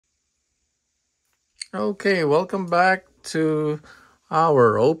Okay, welcome back to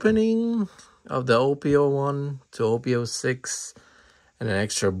our opening of the OP-01 to OP-06 and an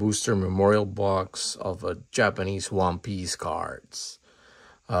extra booster memorial box of a Japanese One Piece cards.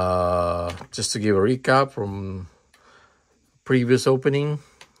 Just to give a recap from previous opening,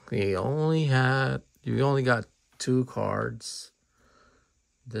 you only got two cards.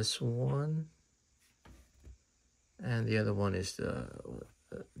 This one and the other one is the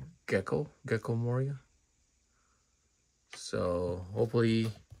Gecko Moria. So hopefully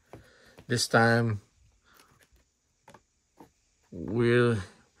this time we'll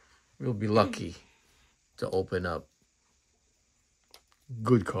be lucky to open up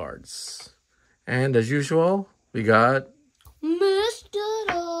good cards. And as usual, we got Mr.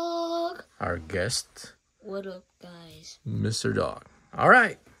 Dog. our guest. What up, guys? Mr. Dog. All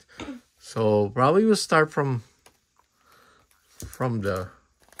right. So probably we'll start from the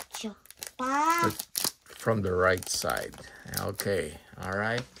right side. Okay. All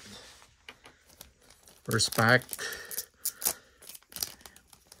right. First pack.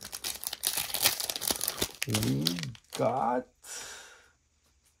 We got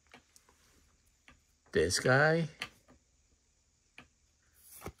this guy.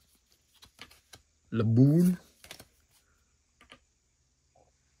 Laboon.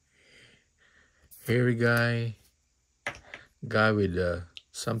 Hairy guy. Guy with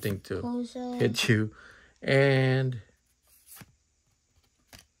something to hit you. And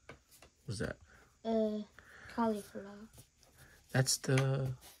what's that? Cauliflower. That's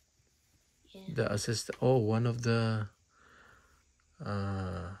the assistant. Oh, one of the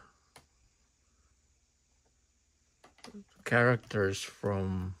characters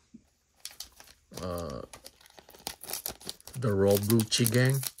from the Robluchi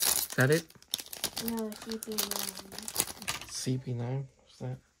gang. Is that it? No, CP9. CP9? What's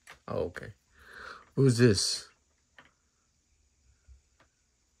that? Oh, okay. Who's this?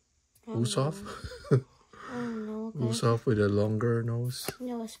 Usopp? I don't know. Usopp with a longer nose?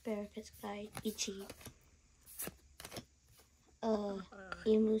 No, asparagus guy. Ichi.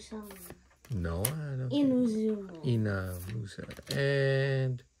 Imusan. No, I don't. Inuzumo. Inamusa.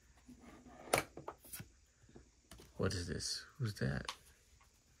 And what is this? Who's that?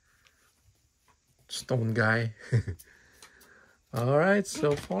 Stone guy. All right,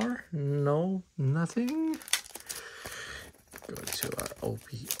 so far, nothing. Go to our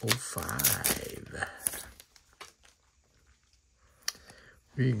OP-05.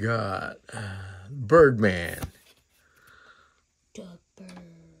 We got Birdman. The bird.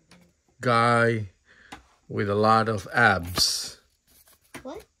 Guy with a lot of abs.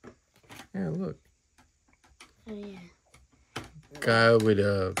 What? Yeah, look. Oh, yeah. Guy with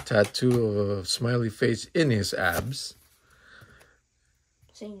a tattoo of a smiley face in his abs.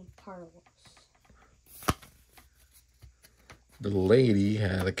 Saying parlors. The lady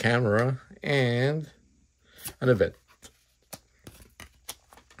had a camera and an event.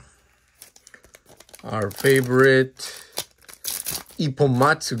 Our favorite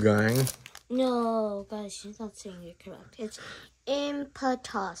Ippomatsu gang. No, guys, she's not saying it correct. It's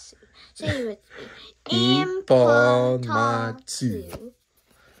Impatasu. Say it with me. Ippomatsu.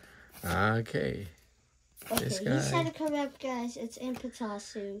 Okay. Okay, This he guy. said it correct, guys. It's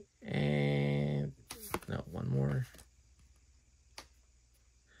Impatasu. And no, one more.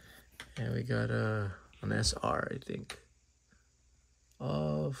 And we got an SR, I think,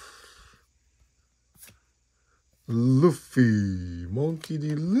 of Luffy. Monkey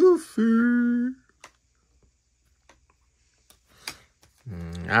D. Luffy.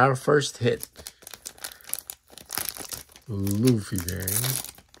 Our first hit. Luffy gang.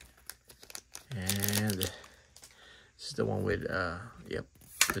 And this is the one with, yep,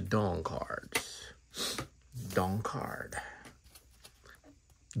 the Dawn cards. Dawn card.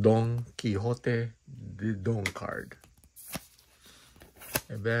 Don Quixote, the Dawn card.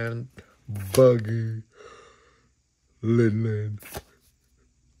 Event, Buggy, Linen.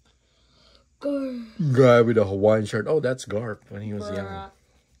 Guy with a Hawaiian shirt. Oh, that's Garp when he was young.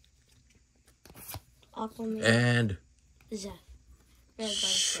 Aquaman. And Zeph.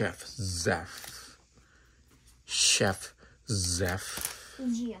 Chef Zeph. Chef Zeph.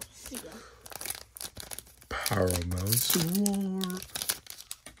 Yeah. Paramount Sword.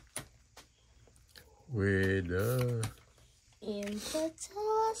 With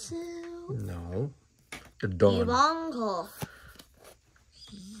Impatasu. no, the Dawn. Ibango.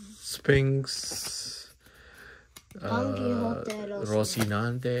 Sphinx. Rocinante.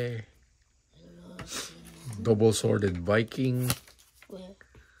 Rocinante. Double-sworded Viking. Where?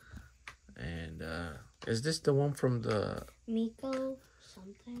 And is this the one from the Miko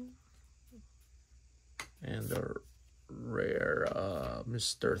something? And the rare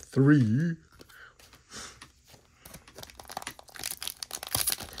Mr. 3.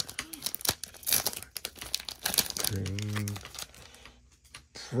 Okay.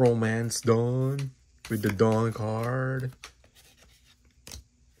 Romance Dawn with the Dawn card.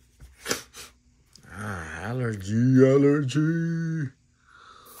 Allergy.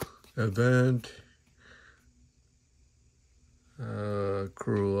 Event.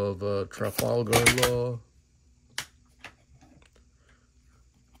 Crew of Trafalgar Law.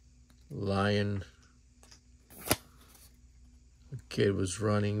 Lion. The kid was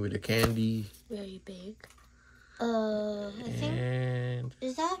running with a candy. Very big. I think. And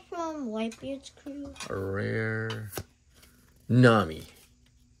Is that from Whitebeard's crew? a rare Nami.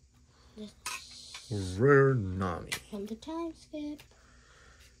 Rare Nami. From the time skip.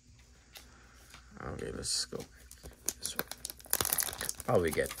 Okay, let's go back this way.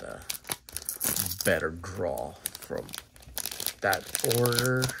 Probably get the better draw from that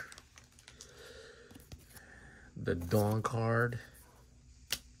order. The Dawn card.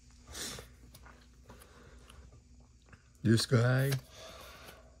 This guy.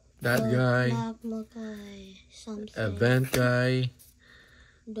 That guy. Magma guy. Something. Event guy.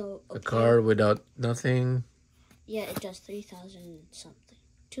 No, A card without nothing. Yeah, it does 3,000 something.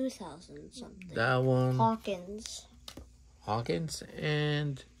 2,000 something. That one. Hawkins.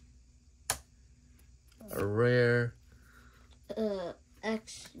 And a rare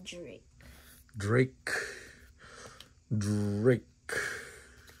X Drake. Drake.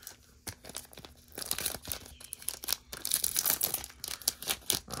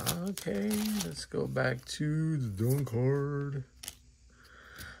 Okay, let's go back to the Dawn card.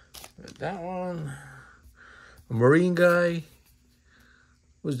 That one. A Marine guy.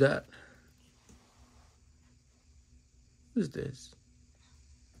 Who's that? Who's this?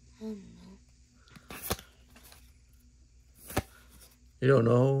 I don't know. You don't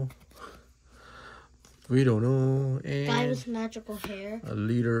know? We don't know. And Guy with magical hair. a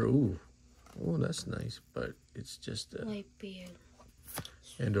leader. Ooh. Oh, that's nice. But it's just a... White beard.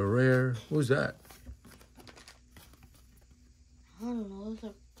 And a rare. Who's that? I don't know.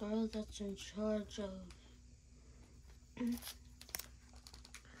 The girl that's in charge of... It's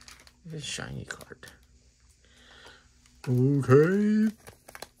a shiny card. Okay.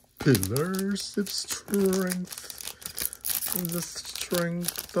 Pillars of Strength. The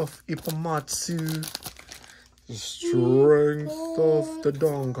strength of Ipamatsu. The strength of the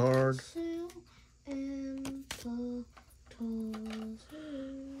Dawn card.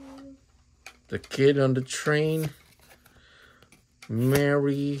 The kid on the train.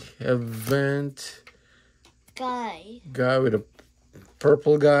 Mary. Event. Guy. Guy with a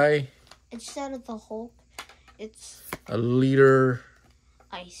purple guy. Instead of the Hulk, it's A leader.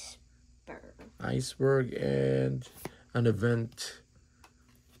 Iceberg. And an event.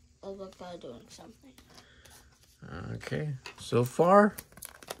 Of a guy doing something. Okay, so far,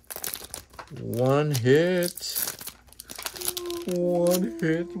 one hit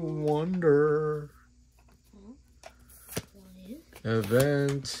wonder.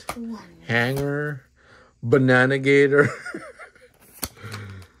 Event, hanger, banana gator.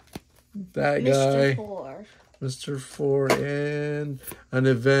 That guy, Mr. 4, and an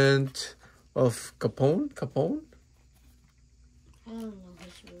event of Capone. I don't know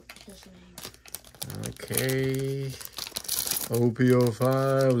his name. Okay.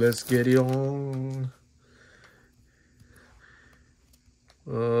 OP-05, let's get it on.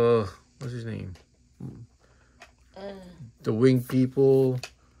 What's his name? The Winged People.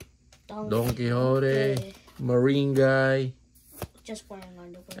 Don Quixote. Marine guy. Just wearing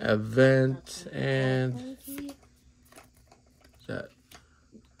underwear. Event and that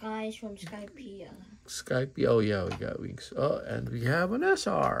guys from Skypea. Skype. Oh yeah, we got wings. Oh, and we have an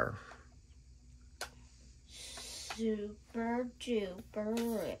SR. Super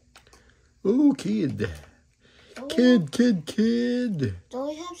duper rip. Ooh, kid. Kid. Do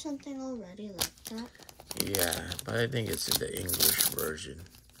we have something already like that? Yeah, but I think it's in the English version.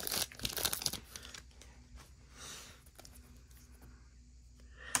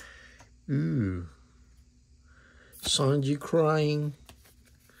 Ooh. Sanji crying.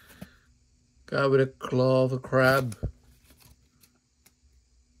 Guy with a claw of a crab.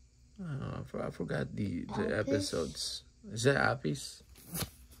 I forgot the episodes. Is that Apis?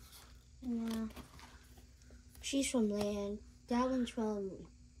 Yeah. She's from land. That one's from...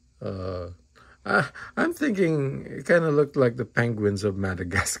 I'm thinking it kind of looked like the penguins of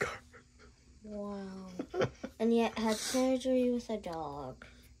Madagascar. Wow. And yet had surgery with a dog.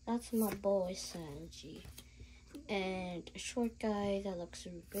 That's my boy, Sanji. And a short guy that looks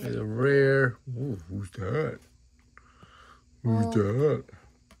It's really a rare. Ooh, who's that? Who's that?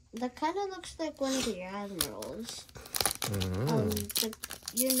 That kind of looks like one of the admirals.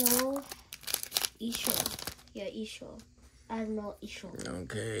 You know, Isho. Yeah, Isho. Admiral Isho.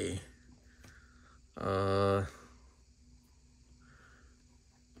 Okay.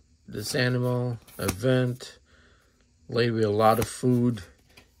 This animal event laid with a lot of food.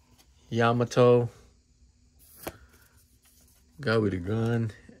 Yamato. Guy with a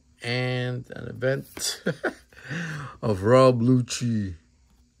gun. And an event of Rob Lucci.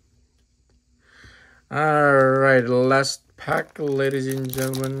 Alright, last pack, ladies and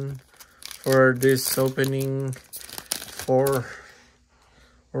gentlemen, for this opening for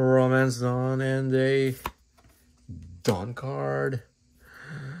Romance Dawn and a Dawn card.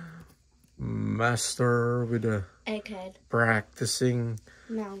 Master with a Egghead. practicing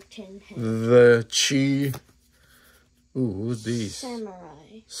Mountain head. the chi. Ooh, who's these?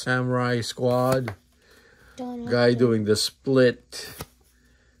 Samurai. Samurai Squad. Guy Doing the split.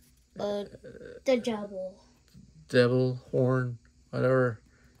 The Devil horn, whatever.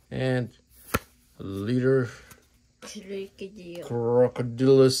 And leader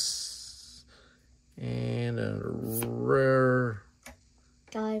Crocodilus. And a rare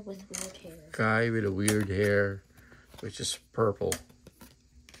guy with weird hair. Guy with a weird hair, which is purple.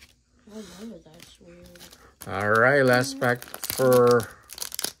 I remember that's weird. Alright, last pack for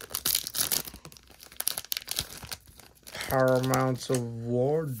Paramounts of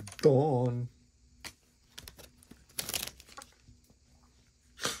War Dawn.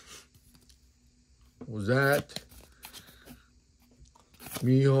 What was that?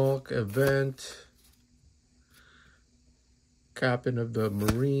 Mihawk event. Captain of the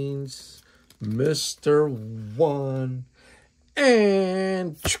Marines. Mr. One.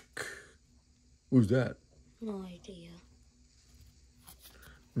 And who's that? No idea.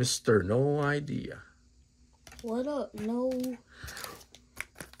 Mr. No Idea. What up? No.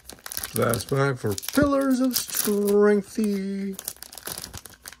 Last pack for Pillars of Strengthy.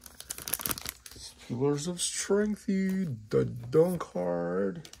 Pillars of Strengthy. The Dawn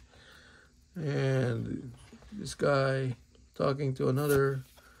card. And this guy talking to another.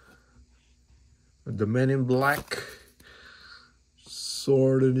 The Men in Black.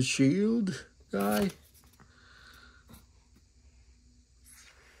 Sword and Shield guy.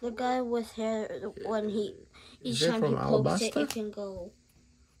 The guy with hair, when each time he pokes it, it can go.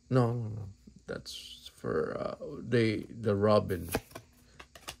 No. That's for the Robin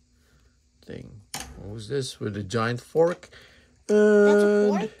thing. What was this with the giant fork? That's a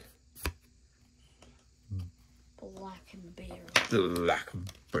fork?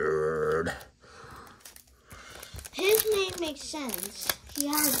 Blackbird. His name makes sense. He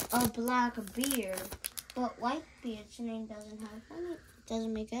has a black beard, but Whitebeard's name doesn't have one. It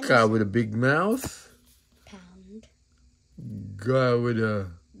doesn't make any sense. Guy with a big mouth. Pound. Guy with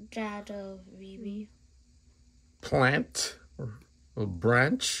a Dad of Vivi. Plant or a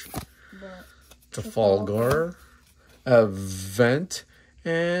branch. But Trafalgar. A vent.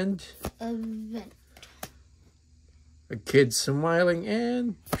 And a vent. a kid smiling.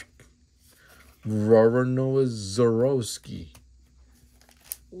 And Roronoa Zorowski.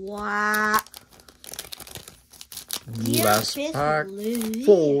 Wow. Last pack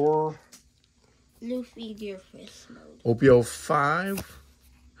for Luffy Gear Fist mode. OP-05.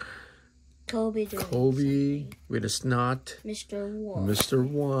 Kobe with a snot. Mr.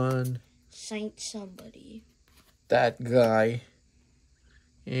 One. Saint somebody. That guy.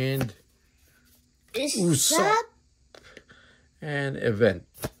 And Usopp. And Event.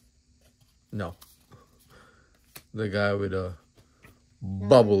 No. The guy with a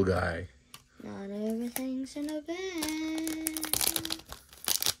bubble guy. Not everything's an event.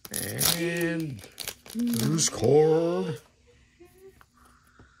 And loose cord.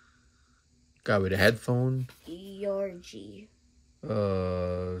 Guy with a headphone. Yorji.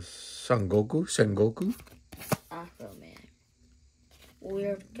 Sengoku. Afro man.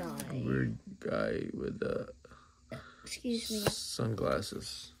 Weird guy with excuse me.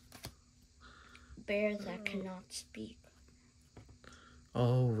 Sunglasses. Bear that cannot speak.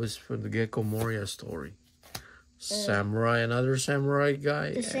 Oh, it was from the Gecko Moria story. Another samurai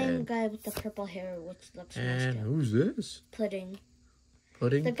guy. The same guy with the purple hair, which looks And who's this? Pudding.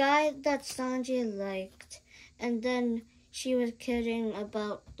 The guy that Sanji liked, and then she was kidding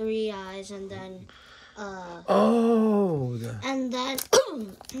about 3 eyes, and then and then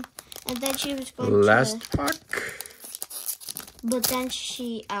she was going last pack. But then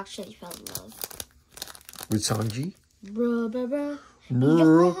she actually fell in love with Sanji. Bruh.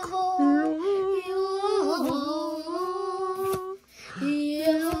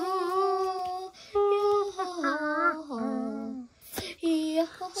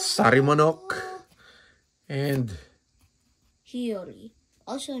 Sarimanok, and Hiyori,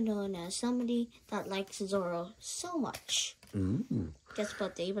 also known as somebody that likes Zoro so much. ooh. Guess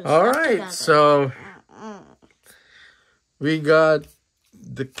what? They even All slept right, together. so we got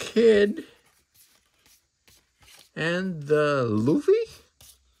the kid and the Luffy.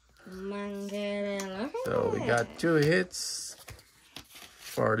 So we got 2 hits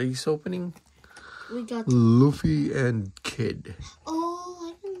for this opening. We got Luffy and Kid.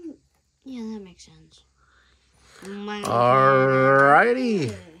 Oh, I didn't. Yeah, that makes sense.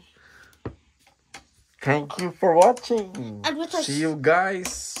 Alrighty. Thank you for watching. And with us- See you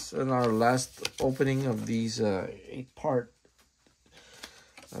guys in our last opening of these 8-part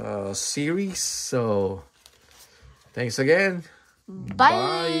series. So thanks again.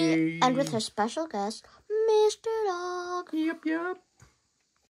 Bye. And with our special guest, Mr. Dog. Yep.